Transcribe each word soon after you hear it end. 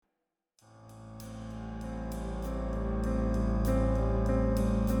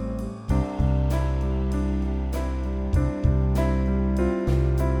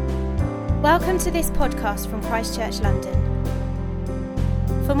Welcome to this podcast from Christ Church London.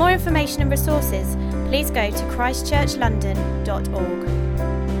 For more information and resources, please go to christchurchlondon.org.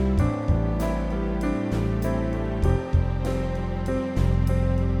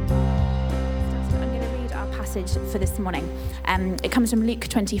 I'm going to read our passage for this morning. It comes from Luke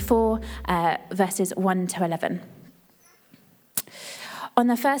 24, verses 1 to 11. On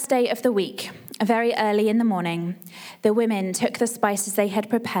the first day of the week, very early in the morning, the women took the spices they had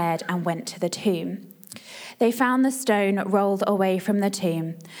prepared and went to the tomb. They found the stone rolled away from the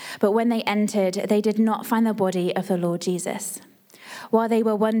tomb, but when they entered, they did not find the body of the Lord Jesus. While they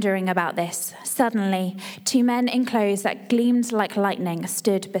were wondering about this, suddenly 2 men in clothes that gleamed like lightning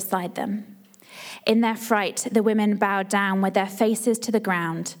stood beside them. In their fright, the women bowed down with their faces to the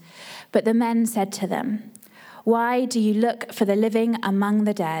ground, but the men said to them, "Why do you look for the living among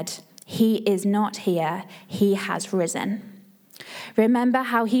the dead? He is not here, he has risen. Remember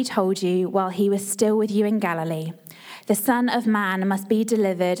how he told you while he was still with you in Galilee. The Son of Man must be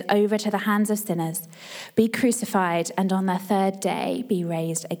delivered over to the hands of sinners, be crucified, and on the third day be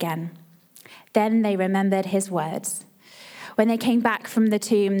raised again." Then they remembered his words. When they came back from the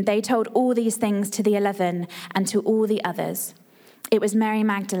tomb, they told all these things to the 11 and to all the others. It was Mary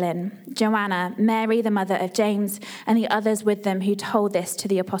Magdalene, Joanna, Mary the mother of James, and the others with them who told this to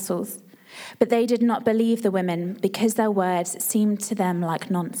the apostles. But they did not believe the women because their words seemed to them like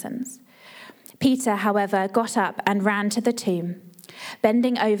nonsense. Peter, however, got up and ran to the tomb.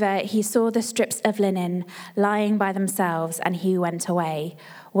 Bending over, he saw the strips of linen lying by themselves, and he went away,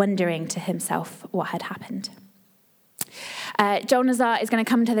 wondering to himself what had happened. Joel Nazar is going to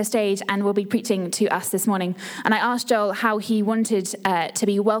come to the stage and will be preaching to us this morning. And I asked Joel how he wanted to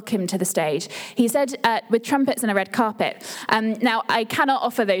be welcomed to the stage. He said with trumpets and a red carpet. Now, I cannot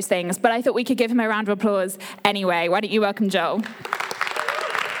offer those things, but I thought we could give him a round of applause anyway. Why don't you welcome Joel?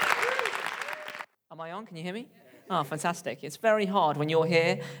 Am I on? Can you hear me? Oh, fantastic. It's very hard when you're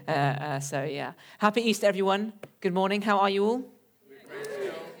here. So, yeah. Happy Easter, everyone. Good morning. How are you all?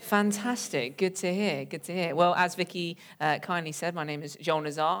 Fantastic. Good to hear. Good to hear. Well, as Vicky kindly said, my name is Joel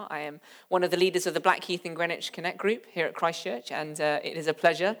Nazar. I am one of the leaders of the Blackheath and Greenwich Connect group here at Christ Church, and it is a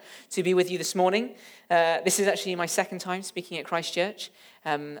pleasure to be with you this morning. This is actually my second time speaking at Christ Church.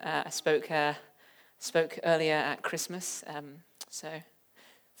 I spoke earlier at Christmas, so a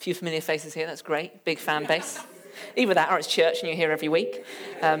few familiar faces here. That's great. Big fan base. Either that or it's church and you're here every week.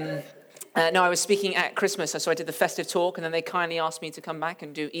 No, I was speaking at Christmas, so I did the festive talk, and then they kindly asked me to come back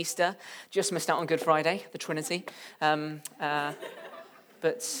and do Easter. Just missed out on Good Friday, the Trinity. But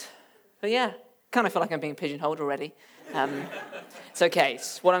yeah, kind of feel like I'm being pigeonholed already. It's okay.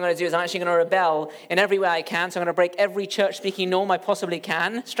 What I'm going to do is I'm actually going to rebel in every way I can, so I'm going to break every church-speaking norm I possibly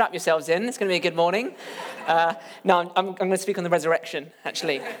can. Strap yourselves in. It's going to be a good morning. No, I'm going to speak on the resurrection,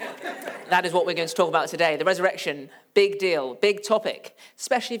 actually. That is what we're going to talk about today. The resurrection, big deal, big topic,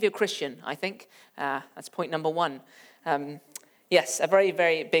 especially if you're Christian, I think. That's point number one. Yes, a very,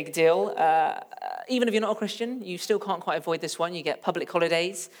 very big deal. Even if you're not a Christian, you still can't quite avoid this one. You get public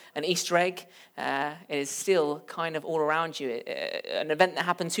holidays, an Easter egg. It is still kind of all around you. An event that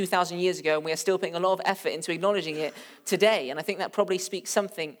happened 2,000 years ago, and we are still putting a lot of effort into acknowledging it today. And I think that probably speaks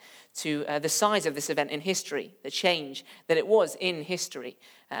something to the size of this event in history, the change that it was in history.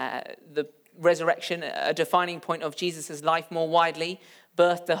 The resurrection, a defining point of Jesus' life more widely,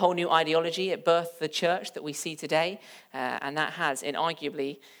 birthed a whole new ideology. It birthed the church that we see today, and that has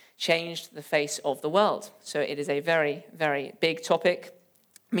inarguably changed the face of the world. So it is a very, very big topic.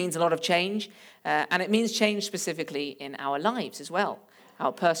 It means a lot of change, and it means change specifically in our lives as well,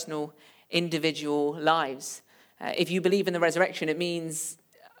 our personal, individual lives. If you believe in the resurrection, it means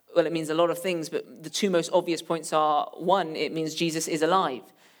a lot of things, but the two most obvious points are, one, it means Jesus is alive.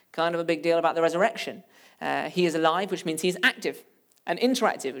 Kind of a big deal about the resurrection. He is alive, which means he is active and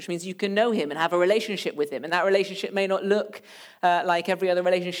interactive, which means you can know him and have a relationship with him. And that relationship may not look like every other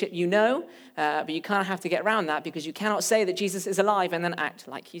relationship you know, but you kind of have to get around that because you cannot say that Jesus is alive and then act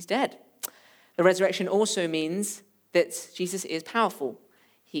like he's dead. The resurrection also means that Jesus is powerful.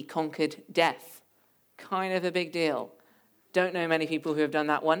 He conquered death. Kind of a big deal. Don't know many people who have done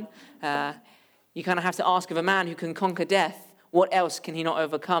that one. You kind of have to ask of a man who can conquer death, what else can he not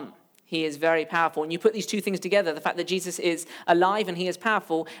overcome? He is very powerful. And you put these two things together, the fact that Jesus is alive and he is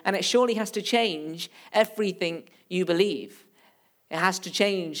powerful, and it surely has to change everything you believe. It has to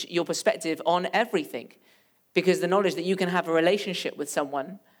change your perspective on everything. Because the knowledge that you can have a relationship with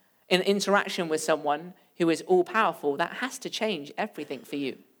someone, an interaction with someone who is all-powerful, that has to change everything for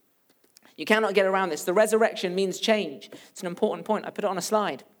you. You cannot get around this. The resurrection means change. It's an important point. I put it on a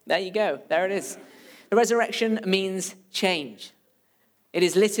slide. There you go. There it is. The resurrection means change. It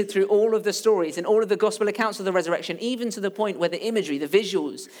is littered through all of the stories and all of the gospel accounts of the resurrection, even to the point where the imagery, the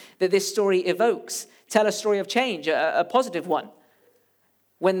visuals that this story evokes tell a story of change, a positive one.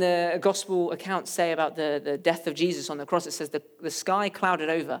 When the gospel accounts say about the death of Jesus on the cross, it says the sky clouded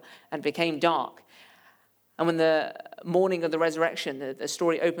over and became dark. And when the morning of the resurrection, the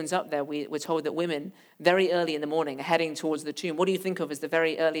story opens up there, we're told that women, very early in the morning, are heading towards the tomb. What do you think of as the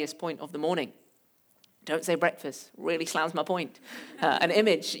very earliest point of the morning? Don't say breakfast. Really slams my point. An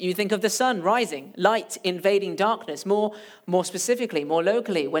image, you think of the sun rising, light invading darkness. More specifically, more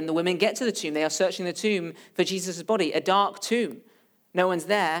locally, when the women get to the tomb, they are searching the tomb for Jesus' body, a dark tomb. No one's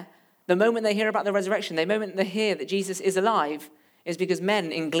there. The moment they hear about the resurrection, the moment they hear that Jesus is alive, is because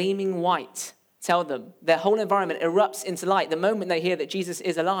men in gleaming white tell them. Their whole environment erupts into light the moment they hear that Jesus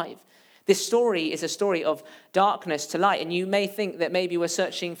is alive. This story is a story of darkness to light, and you may think that maybe we're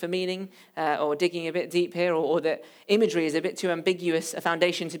searching for meaning or digging a bit deep here, or that imagery is a bit too ambiguous a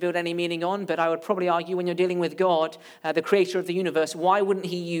foundation to build any meaning on, but I would probably argue when you're dealing with God, the creator of the universe, why wouldn't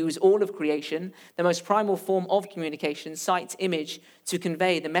he use all of creation, the most primal form of communication, sight, image, to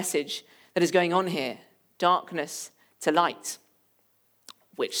convey the message that is going on here, darkness to light,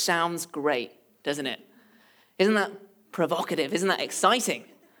 which sounds great, doesn't it? Isn't that provocative? Isn't that exciting?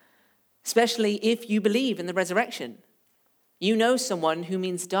 Especially if you believe in the resurrection. You know someone who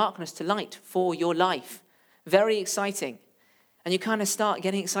means darkness to light for your life. Very exciting. And you kind of start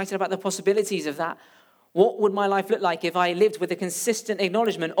getting excited about the possibilities of that. What would my life look like if I lived with a consistent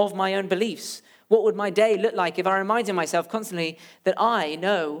acknowledgement of my own beliefs? What would my day look like if I reminded myself constantly that I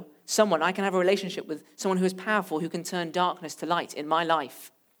know someone, I can have a relationship with someone who is powerful, who can turn darkness to light in my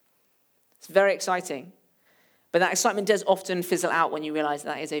life? It's very exciting. But that excitement does often fizzle out when you realize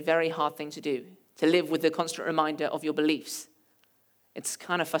that is a very hard thing to do, to live with the constant reminder of your beliefs. It's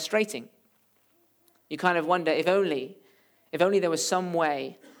kind of frustrating. You kind of wonder, if only there was some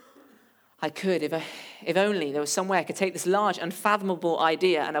way I could, if only there was some way I could take this large, unfathomable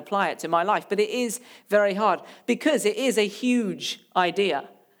idea and apply it to my life. But it is very hard because it is a huge idea.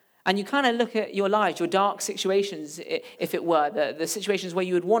 And you kind of look at your lives, your dark situations, if it were, the situations where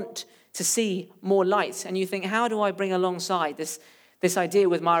you would want to see more light. And you think, how do I bring alongside this idea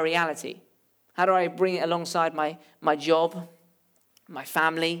with my reality? How do I bring it alongside my job, my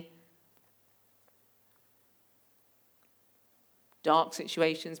family? Dark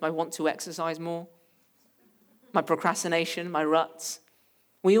situations, my want to exercise more, my procrastination, my ruts.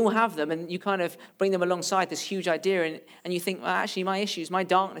 We all have them, and you kind of bring them alongside this huge idea, and you think, well, actually, my issues, my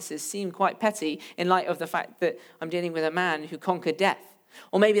darknesses seem quite petty in light of the fact that I'm dealing with a man who conquered death.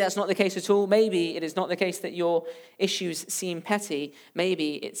 Or maybe that's not the case at all. Maybe it is not the case that your issues seem petty.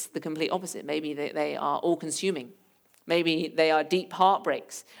 Maybe it's the complete opposite. Maybe they are all-consuming. Maybe they are deep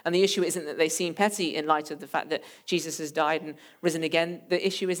heartbreaks. And the issue isn't that they seem petty in light of the fact that Jesus has died and risen again. The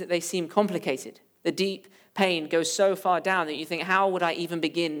issue is that they seem complicated. The deep pain goes so far down that you think, how would I even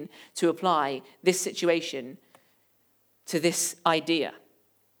begin to apply this situation to this idea?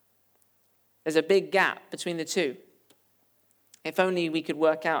 There's a big gap between the two. If only we could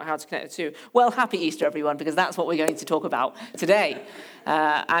work out how to connect the two. Well, happy Easter, everyone, because that's what we're going to talk about today.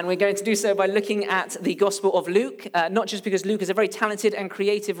 And we're going to do so by looking at the Gospel of Luke, not just because Luke is a very talented and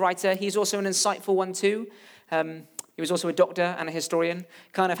creative writer. He's also an insightful one too. He was also a doctor and a historian.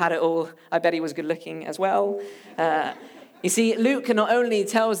 Kind of had it all. I bet he was good looking as well. You see, Luke not only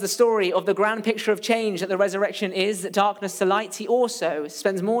tells the story of the grand picture of change that the resurrection is, that darkness to light, he also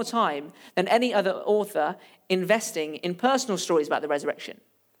spends more time than any other author investing in personal stories about the resurrection.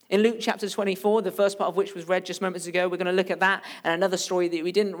 In Luke chapter 24, the first part of which was read just moments ago, we're going to look at that and another story that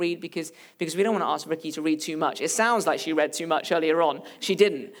we didn't read because we don't want to ask Ricky to read too much. It sounds like she read too much earlier on. She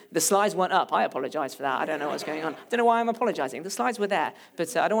didn't. The slides weren't up. I apologize for that. I don't know what's going on. I don't know why I'm apologizing. The slides were there,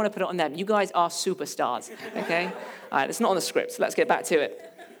 but I don't want to put it on them. You guys are superstars, okay? All right, it's not on the script. So let's get back to it.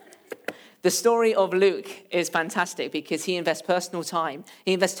 The story of Luke is fantastic because he invests personal time.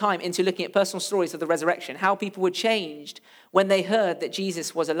 He invests time into looking at personal stories of the resurrection, how people were changed when they heard that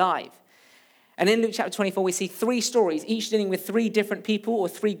Jesus was alive. And in Luke chapter 24, we see 3 stories, each dealing with 3 different people or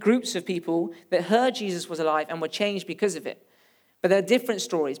 3 groups of people that heard Jesus was alive and were changed because of it. But they're different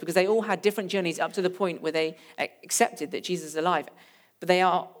stories because they all had different journeys up to the point where they accepted that Jesus is alive. But they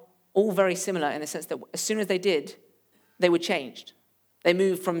are all very similar in the sense that as soon as they did, they were changed. They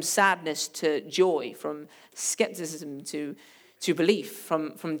moved from sadness to joy, from skepticism to belief,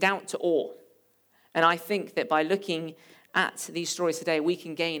 from doubt to awe. And I think that by looking at these stories today, we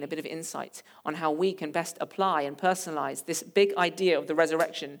can gain a bit of insight on how we can best apply and personalize this big idea of the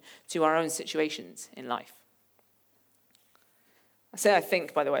resurrection to our own situations in life. I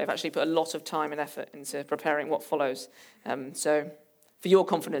think, by the way, I've actually put a lot of time and effort into preparing what follows. So for your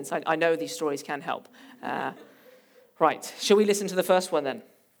confidence. I know these stories can help. Right, shall we listen to the first one then?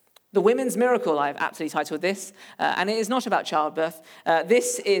 The Women's Miracle, I've aptly titled this, and it is not about childbirth.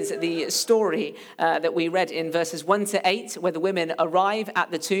 This is the story that we read in verses 1 to 8, where the women arrive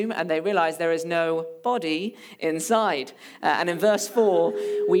at the tomb and they realize there is no body inside. And in verse 4,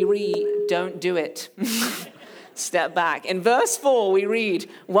 we read, "Don't do it." Step back. In verse 4, we read,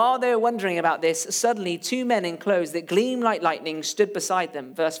 "While they were wondering about this, suddenly 2 men in clothes that gleam like lightning stood beside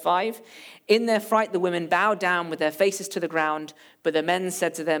them." Verse 5, "In their fright, the women bowed down with their faces to the ground, but the men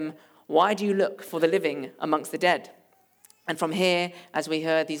said to them, 'Why do you look for the living amongst the dead?'" And from here, as we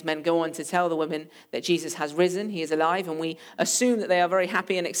heard, these men go on to tell the women that Jesus has risen, he is alive, and we assume that they are very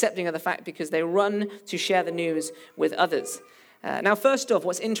happy and accepting of the fact because they run to share the news with others. Now, first off,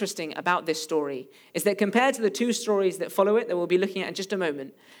 what's interesting about this story is that compared to the 2 stories that follow it, that we'll be looking at in just a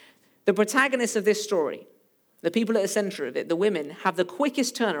moment, the protagonists of this story, the people at the center of it, the women, have the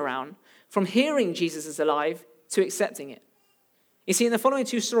quickest turnaround from hearing Jesus is alive to accepting it. You see, in the following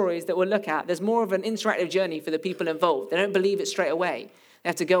 2 stories that we'll look at, there's more of an interactive journey for the people involved. They don't believe it straight away. They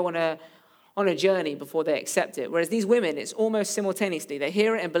have to go on a journey before they accept it. Whereas these women, it's almost simultaneously. They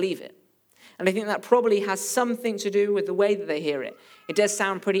hear it and believe it. And I think that probably has something to do with the way that they hear it. It does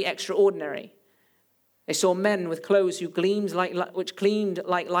sound pretty extraordinary. They saw men with clothes which gleamed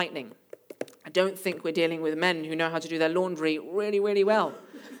like lightning. I don't think we're dealing with men who know how to do their laundry really, really well.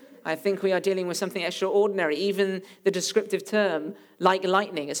 I think we are dealing with something extraordinary. Even the descriptive term, like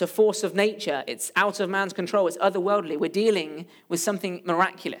lightning, it's a force of nature. It's out of man's control. It's otherworldly. We're dealing with something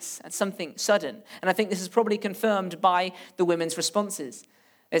miraculous and something sudden. And I think this is probably confirmed by the women's responses.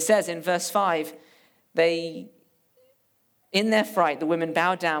 It says in verse 5, in their fright, the women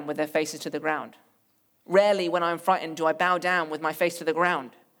bowed down with their faces to the ground. Rarely when I'm frightened do I bow down with my face to the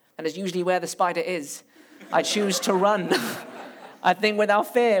ground. That is usually where the spider is. I choose to run. I think with our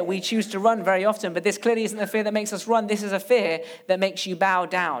fear, we choose to run very often, but this clearly isn't the fear that makes us run. This is a fear that makes you bow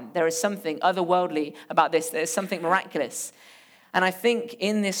down. There is something otherworldly about this. There is something miraculous. And I think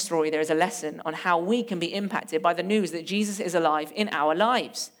in this story, there is a lesson on how we can be impacted by the news that Jesus is alive in our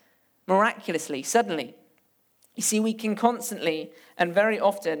lives, miraculously, suddenly. You see, we can constantly and very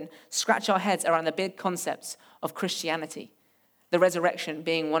often scratch our heads around the big concepts of Christianity, the resurrection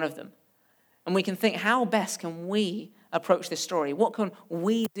being one of them. And we can think, how best can we approach this story? What can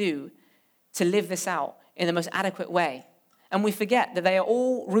we do to live this out in the most adequate way? And we forget that they are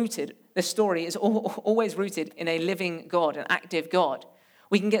all rooted, the story is always rooted in a living God, an active God.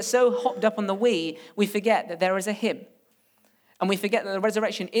 We can get so hopped up on the we forget that there is a him. And we forget that the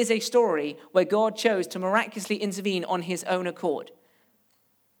resurrection is a story where God chose to miraculously intervene on his own accord.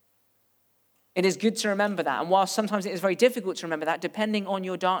 It is good to remember that. And while sometimes it is very difficult to remember that, depending on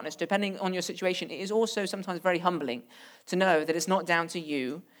your darkness, depending on your situation, it is also sometimes very humbling to know that it's not down to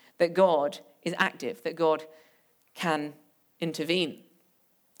you, that God is active, that God can intervene.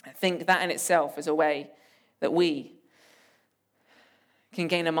 I think that in itself is a way that we can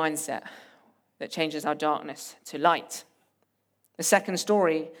gain a mindset that changes our darkness to light. The second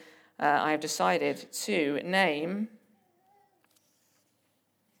story I have decided to name...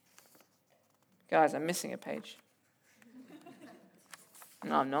 Guys, I'm missing a page.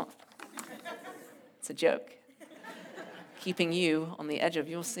 No, I'm not. It's a joke. Keeping you on the edge of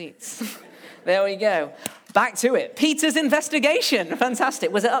your seats. There we go. Back to it. Peter's investigation.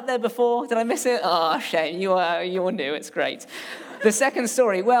 Fantastic. Was it up there before? Did I miss it? Oh, shame. You're new. It's great. The second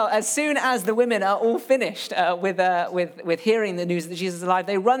story, well, as soon as the women are all finished with hearing the news that Jesus is alive,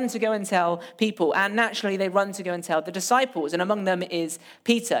 they run to go and tell people, and naturally they run to go and tell the disciples, and among them is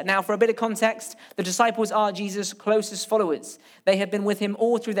Peter. Now, for a bit of context, the disciples are Jesus' closest followers. They have been with him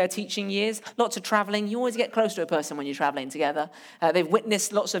all through their teaching years, lots of traveling. You always get close to a person when you're traveling together. They've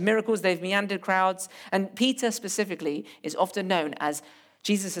witnessed lots of miracles, they've meandered crowds, and Peter specifically is often known as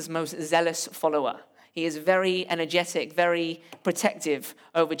Jesus' most zealous follower. He is very energetic, very protective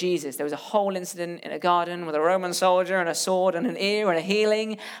over Jesus. There was a whole incident in a garden with a Roman soldier and a sword and an ear and a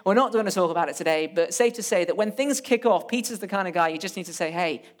healing. We're not going to talk about it today, but safe to say that when things kick off, Peter's the kind of guy you just need to say,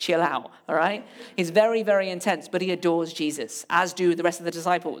 hey, chill out, all right? He's very, very intense, but he adores Jesus, as do the rest of the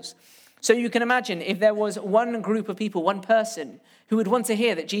disciples. So you can imagine if there was one group of people, one person who would want to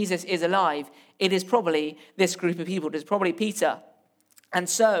hear that Jesus is alive, it is probably this group of people. It is probably Peter. And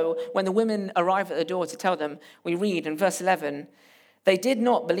so, when the women arrive at the door to tell them, we read in verse 11, they did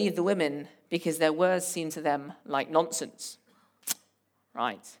not believe the women because their words seemed to them like nonsense.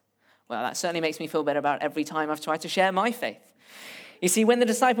 Right. Well, that certainly makes me feel better about every time I've tried to share my faith. You see, when the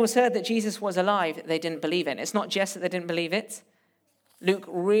disciples heard that Jesus was alive, they didn't believe it. It's not just that they didn't believe it. Luke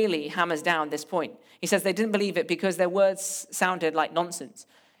really hammers down this point. He says they didn't believe it because their words sounded like nonsense.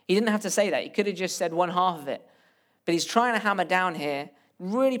 He didn't have to say that. He could have just said one half of it. But he's trying to hammer down here,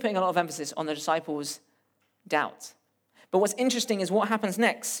 really putting a lot of emphasis on the disciples' doubt. But what's interesting is what happens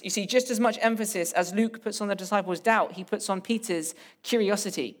next. You see, just as much emphasis as Luke puts on the disciples' doubt, he puts on Peter's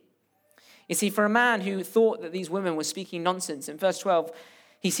curiosity. You see, for a man who thought that these women were speaking nonsense, in verse 12,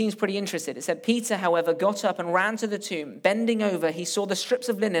 he seems pretty interested. It said, Peter, however, got up and ran to the tomb. Bending over, he saw the strips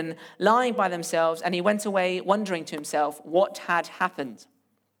of linen lying by themselves, and he went away wondering to himself what had happened.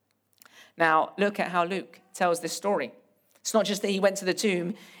 Now, look at how Luke tells this story. It's not just that he went to the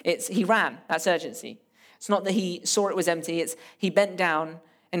tomb, it's he ran. That's urgency. It's not that he saw it was empty, it's he bent down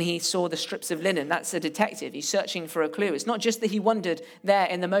and he saw the strips of linen. That's a detective. He's searching for a clue. It's not just that he wondered there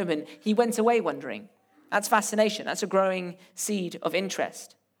in the moment. He went away wondering. That's fascination. That's a growing seed of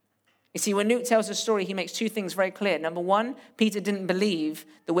interest. You see, when Luke tells the story, he makes two things very clear. Number one, Peter didn't believe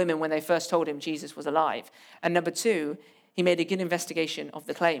the women when they first told him Jesus was alive. And number two, he made a good investigation of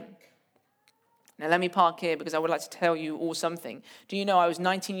the claim. Now, let me park here because I would like to tell you all something. Do you know I was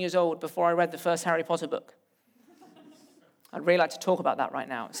 19 years old before I read the first Harry Potter book? I'd really like to talk about that right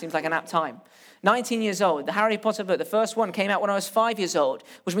now. It seems like an apt time. 19 years old, the Harry Potter book, the first one came out when I was 5 years old,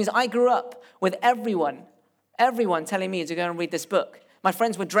 which means I grew up with everyone telling me to go and read this book. My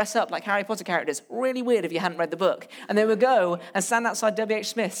friends would dress up like Harry Potter characters. Really weird if you hadn't read the book. And they would go and stand outside W.H.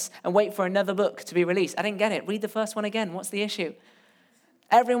 Smith's and wait for another book to be released. I didn't get it. Read the first one again. What's the issue?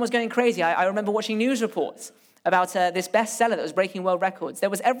 Everyone was going crazy. I remember watching news reports about this bestseller that was breaking world records. There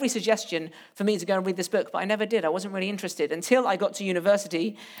was every suggestion for me to go and read this book, but I never did. I wasn't really interested until I got to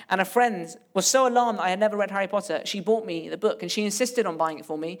university, and a friend was so alarmed that I had never read Harry Potter. She bought me the book, and she insisted on buying it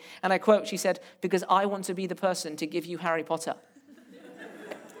for me. And I quote, she said, "Because I want to be the person to give you Harry Potter."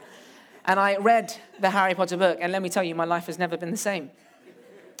 And I read the Harry Potter book, and let me tell you, my life has never been the same.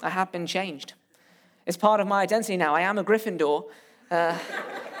 I have been changed. It's part of my identity now. I am a Gryffindor.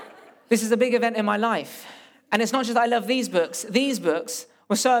 This is a big event in my life. And it's not just that I love these books. These books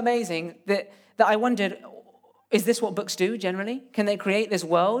were so amazing that I wondered, is this what books do generally? Can they create this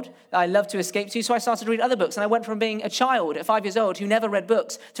world that I love to escape to? So I started to read other books. And I went from being a child at 5 years old who never read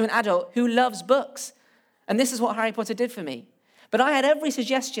books to an adult who loves books. And this is what Harry Potter did for me. But I had every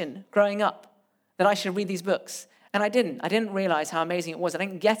suggestion growing up that I should read these books. And I didn't. I didn't realize how amazing it was. I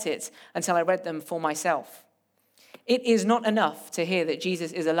didn't get it until I read them for myself. It is not enough to hear that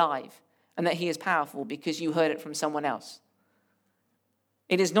Jesus is alive and that he is powerful because you heard it from someone else.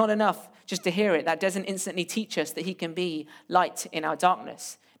 It is not enough just to hear it. That doesn't instantly teach us that he can be light in our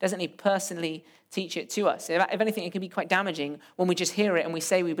darkness. Doesn't he personally teach it to us? If anything, it can be quite damaging when we just hear it and we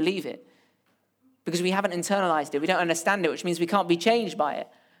say we believe it because we haven't internalized it. We don't understand it, which means we can't be changed by it,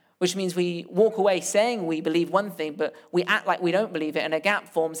 which means we walk away saying we believe one thing, but we act like we don't believe it, and a gap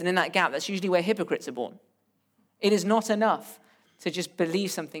forms, and in that gap, that's usually where hypocrites are born. It is not enough to just believe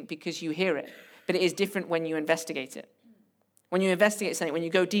something because you hear it, but it is different when you investigate it. When you investigate something, when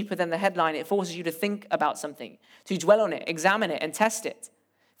you go deeper than the headline, it forces you to think about something, to dwell on it, examine it, and test it.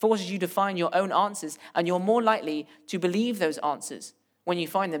 It forces you to find your own answers, and you're more likely to believe those answers when you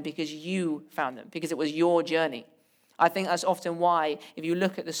find them because you found them, because it was your journey. I think that's often why, if you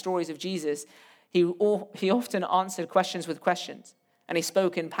look at the stories of Jesus, he often answered questions with questions, and he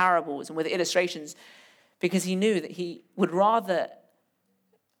spoke in parables and with illustrations because he knew that he would rather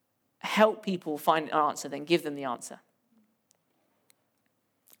help people find an answer than give them the answer.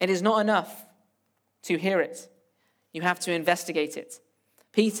 It is not enough to hear it. You have to investigate it.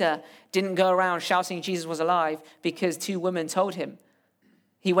 Peter didn't go around shouting Jesus was alive because two women told him.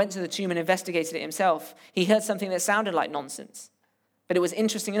 He went to the tomb and investigated it himself. He heard something that sounded like nonsense, but it was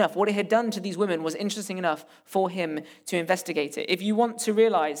interesting enough. What it had done to these women was interesting enough for him to investigate it. If you want to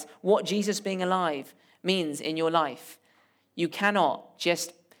realize what Jesus being alive means in your life, you cannot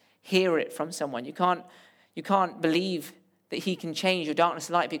just hear it from someone. You can't believe that he can change your darkness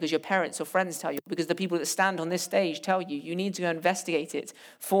to light because your parents or friends tell you, because the people that stand on this stage tell you. You need to go investigate it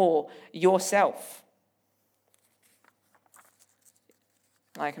for yourself.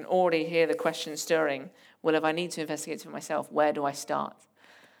 I can already hear the question stirring. Well, if I need to investigate it for myself, where do I start?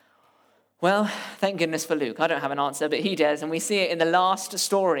 Well, thank goodness for Luke. I don't have an answer, but he does. And we see it in the last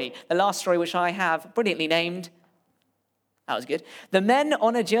story which I have brilliantly named, that was good, The Men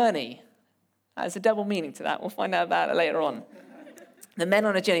on a Journey. There's a double meaning to that. We'll find out about it later on. The Men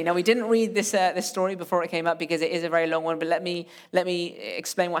on a Journey. Now, we didn't read this story before it came up because it is a very long one, but let me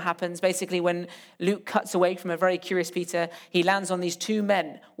explain what happens. Basically, when Luke cuts away from a very curious Peter, he lands on these two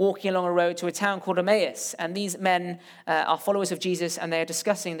men walking along a road to a town called Emmaus. And these men are followers of Jesus, and they are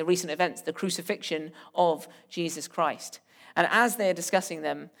discussing the recent events, the crucifixion of Jesus Christ. And as they are discussing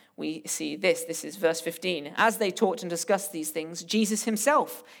them, we see this. This is verse 15. As they talked and discussed these things, Jesus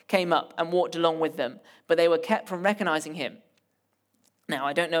himself came up and walked along with them, but they were kept from recognizing him. Now,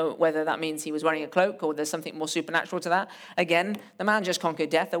 I don't know whether that means he was wearing a cloak or there's something more supernatural to that. Again, the man just conquered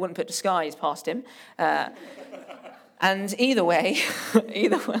death. I wouldn't put disguise past him. And either way,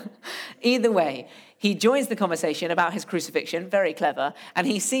 he joins the conversation about his crucifixion, very clever, and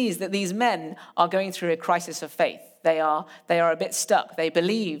he sees that these men are going through a crisis of faith. They are a bit stuck. They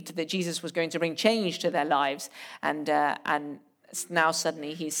believed that Jesus was going to bring change to their lives, and now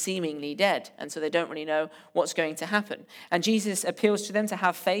suddenly he's seemingly dead, and so they don't really know what's going to happen. And Jesus appeals to them to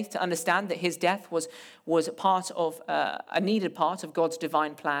have faith, to understand that his death was part of a needed part of God's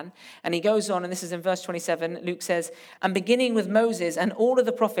divine plan. And he goes on, and this is in verse 27, Luke says, and beginning with Moses and all of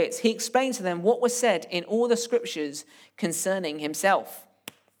the prophets, he explained to them what was said in all the scriptures concerning himself.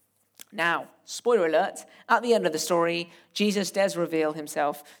 Now, spoiler alert, at the end of the story, Jesus does reveal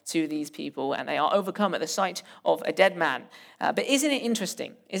himself to these people, and they are overcome at the sight of a dead man. But isn't it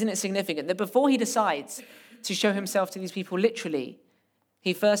interesting, isn't it significant that before he decides to show himself to these people literally,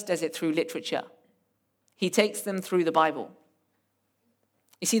 he first does it through literature. He takes them through the Bible.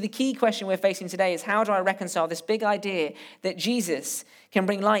 You see, the key question we're facing today is, how do I reconcile this big idea that Jesus can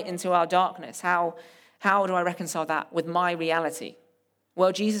bring light into our darkness? How do I reconcile that with my reality?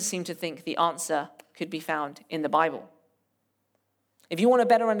 Well, Jesus seemed to think the answer could be found in the Bible. If you want a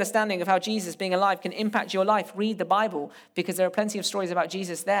better understanding of how Jesus being alive can impact your life, read the Bible, because there are plenty of stories about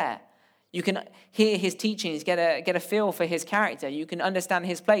Jesus there. You can hear his teachings, get a feel for his character. You can understand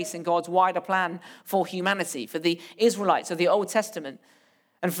his place in God's wider plan for humanity, for the Israelites of the Old Testament,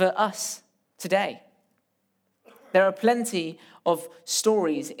 and for us today. There are plenty of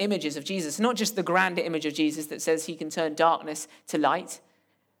stories, images of Jesus, not just the grand image of Jesus that says he can turn darkness to light,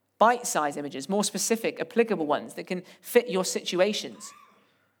 bite-sized images, more specific, applicable ones that can fit your situations.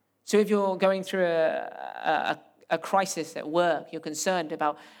 So if you're going through a crisis at work, you're concerned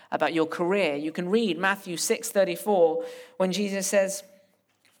about your career, you can read Matthew 6:34 when Jesus says,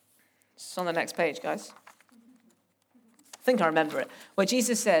 it's on the next page, guys. I think I remember it, where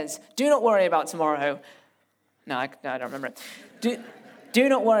Jesus says, do not worry about tomorrow. No, I don't remember it. Do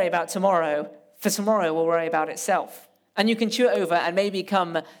not worry about tomorrow, for tomorrow will worry about itself. And you can chew it over and maybe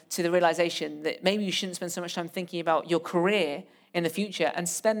come to the realization that maybe you shouldn't spend so much time thinking about your career in the future and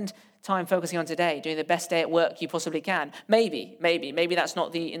spend time focusing on today, doing the best day at work you possibly can. Maybe that's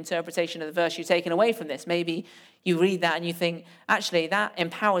not the interpretation of the verse you've taken away from this. Maybe you read that and you think, actually, that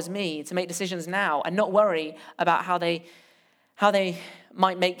empowers me to make decisions now and not worry about how they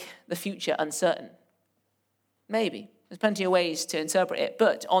might make the future uncertain. Maybe. There's plenty of ways to interpret it.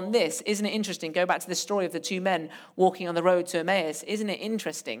 But on this, isn't it interesting? Go back to the story of the two men walking on the road to Emmaus. Isn't it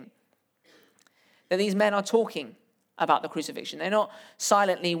interesting that these men are talking about the crucifixion? They're not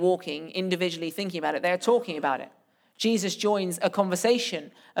silently walking, individually thinking about it. They're talking about it. Jesus joins a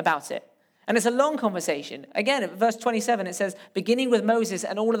conversation about it. And it's a long conversation. Again, at verse 27, it says, beginning with Moses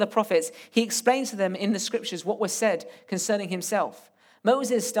and all of the prophets, he explains to them in the scriptures what was said concerning himself.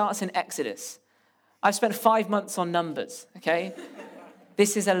 Moses starts in Exodus. I've spent 5 months on Numbers, okay?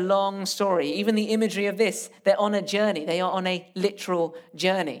 This is a long story. Even the imagery of this, they're on a journey. They are on a literal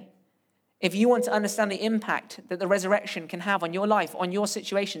journey. If you want to understand the impact that the resurrection can have on your life, on your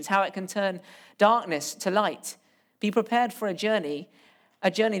situations, how it can turn darkness to light, be prepared for a journey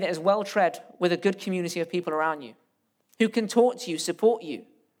that is well-tread with a good community of people around you who can talk to you, support you,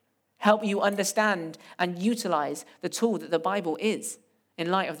 help you understand and utilize the tool that the Bible is in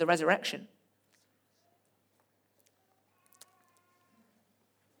light of the resurrection.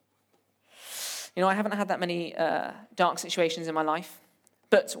 You know, I haven't had that many dark situations in my life,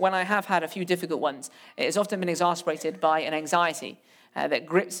 but when I have had a few difficult ones, it has often been exacerbated by an anxiety that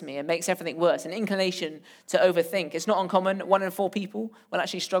grips me and makes everything worse, an inclination to overthink. It's not uncommon. 1 in 4 people will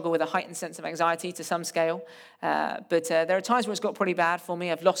actually struggle with a heightened sense of anxiety to some scale, but there are times where it's got pretty bad for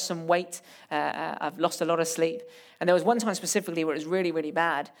me. I've lost some weight. I've lost a lot of sleep, and there was one time specifically where it was really, really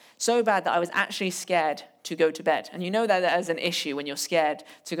bad, so bad that I was actually scared to go to bed. And you know that as an issue when you're scared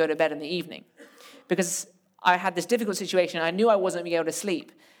to go to bed in the evening. Because I had this difficult situation, I knew I wasn't going to be able to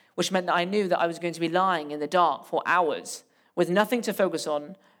sleep, which meant that I knew that I was going to be lying in the dark for hours with nothing to focus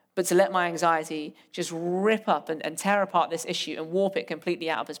on, but to let my anxiety just rip up and tear apart this issue and warp it completely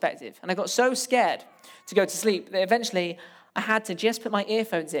out of perspective. And I got so scared to go to sleep that eventually I had to just put my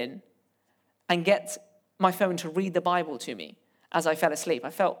earphones in and get my phone to read the Bible to me as I fell asleep. I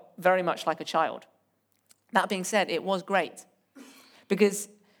felt very much like a child. That being said, it was great because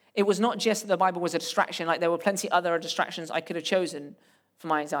it was not just that the Bible was a distraction, like there were plenty other distractions I could have chosen for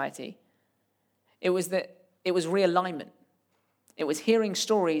my anxiety. It was that it was realignment. It was hearing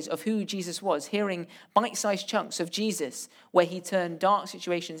stories of who Jesus was, hearing bite-sized chunks of Jesus where he turned dark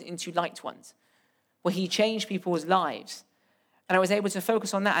situations into light ones, where he changed people's lives. And I was able to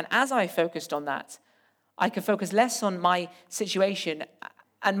focus on that. And as I focused on that, I could focus less on my situation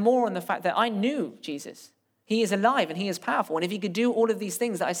and more on the fact that I knew Jesus. He is alive and he is powerful. And if he could do all of these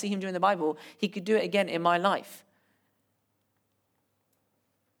things that I see him do in the Bible, he could do it again in my life.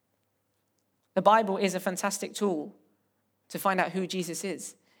 The Bible is a fantastic tool to find out who Jesus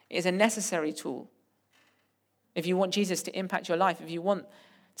is. It is a necessary tool if you want Jesus to impact your life, if you want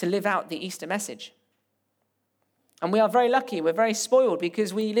to live out the Easter message. And we are very lucky, we're very spoiled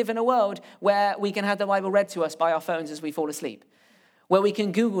because we live in a world where we can have the Bible read to us by our phones as we fall asleep, where we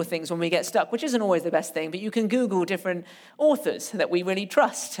can Google things when we get stuck, which isn't always the best thing, but you can Google different authors that we really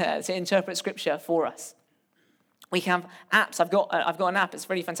trust to interpret Scripture for us. We have apps. I've got an app. It's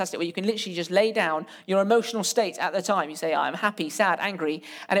really fantastic where you can literally just lay down your emotional state at the time. You say, I'm happy, sad, angry,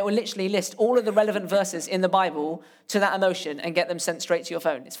 and it will literally list all of the relevant verses in the Bible to that emotion and get them sent straight to your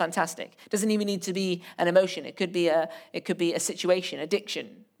phone. It's fantastic. It doesn't even need to be an emotion. It could be a situation,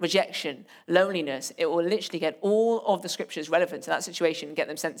 addiction, rejection, loneliness. It will literally get all of the scriptures relevant to that situation and get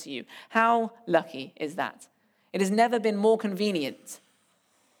them sent to you. How lucky is that? It has never been more convenient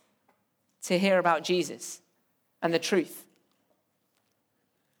to hear about Jesus and the truth.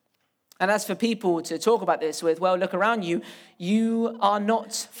 And as for people to talk about this with, well, look around you, you are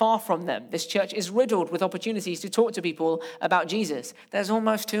not far from them. This church is riddled with opportunities to talk to people about Jesus. There's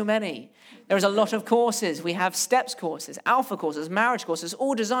almost too many. There's a lot of courses. We have steps courses, alpha courses, marriage courses,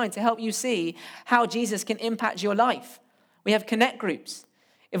 all designed to help you see how Jesus can impact your life. We have connect groups.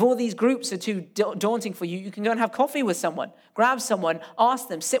 If all these groups are too daunting for you, you can go and have coffee with someone, grab someone, ask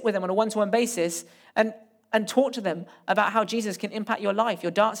them, sit with them on a one-to-one basis, and talk to them about how Jesus can impact your life,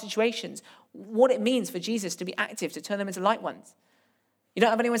 your dark situations, what it means for Jesus to be active, to turn them into light ones. You don't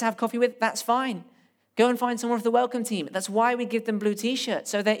have anyone to have coffee with? That's fine. Go and find someone for the welcome team. That's why we give them blue t-shirts,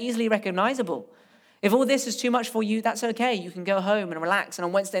 so they're easily recognizable. If all this is too much for you, that's okay. You can go home and relax, and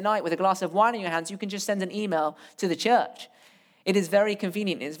on Wednesday night with a glass of wine in your hands, you can just send an email to the church. It is very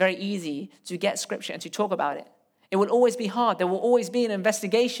convenient. It's very easy to get scripture and to talk about it. It will always be hard. There will always be an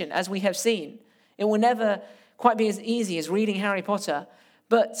investigation, as we have seen. It will never quite be as easy as reading Harry Potter,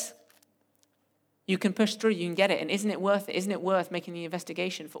 but you can push through, you can get it. And isn't it worth it? Isn't it worth making the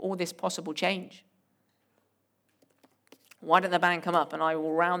investigation for all this possible change? Why don't the band come up and I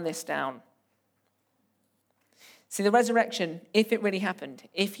will round this down. See, the resurrection, if it really happened,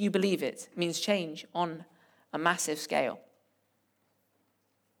 if you believe it, means change on a massive scale.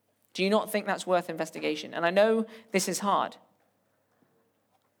 Do you not think that's worth investigation? And I know this is hard.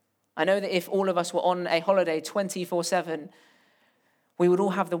 I know that if all of us were on a holiday 24/7, we would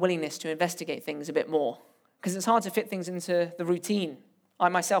all have the willingness to investigate things a bit more, because it's hard to fit things into the routine. I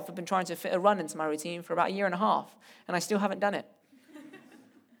myself have been trying to fit a run into my routine for about a year and a half, and I still haven't done it.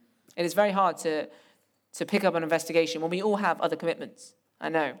 It is very hard to pick up an investigation when we all have other commitments. I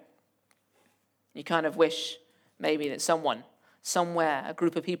know. You kind of wish maybe that someone, somewhere, a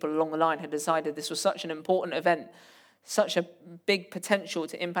group of people along the line had decided this was such an important event, such a big potential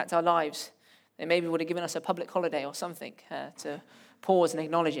to impact our lives, they maybe would have given us a public holiday or something to pause and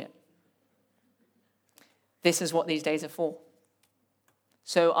acknowledge it. This is what these days are for.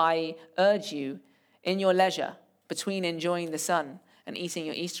 So I urge you, in your leisure, between enjoying the sun and eating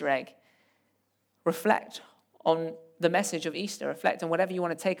your Easter egg, reflect on the message of Easter. Reflect on whatever you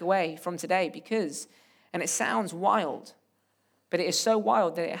want to take away from today, because, and it sounds wild, but it is so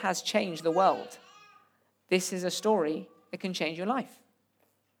wild that it has changed the world. This is a story that can change your life.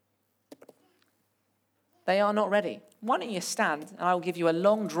 They are not ready. Why don't you stand and I will give you a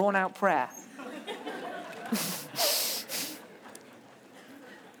long, drawn-out prayer.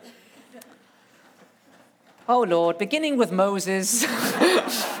 Oh, Lord, beginning with Moses.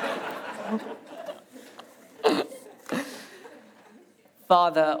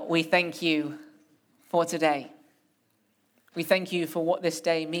 Father, we thank you for today. We thank you for what this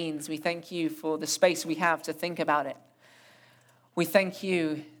day means. We thank you for the space we have to think about it. We thank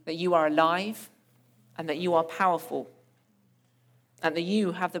you that you are alive and that you are powerful and that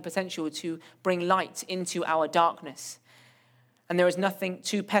you have the potential to bring light into our darkness. And there is nothing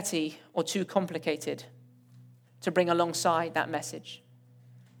too petty or too complicated to bring alongside that message.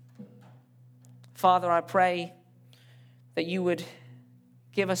 Father, I pray that you would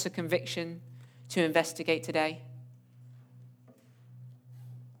give us a conviction to investigate today.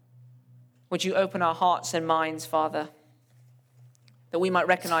 Would you open our hearts and minds, Father, that we might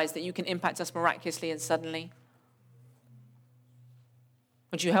recognize that you can impact us miraculously and suddenly?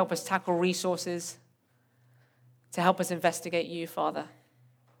 Would you help us tackle resources, to help us investigate you, Father.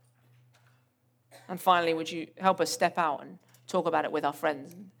 And finally, would you help us step out and talk about it with our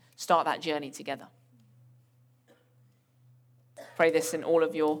friends and start that journey together? Pray this in all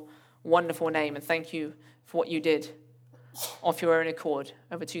of your wonderful name, and thank you for what you did of your own accord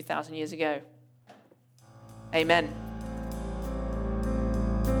over 2,000 years ago. Amen.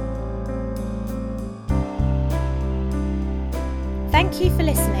 Thank you for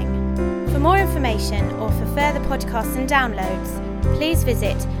listening. For more information or for further podcasts and downloads, please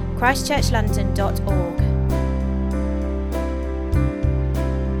visit christchurchlondon.org.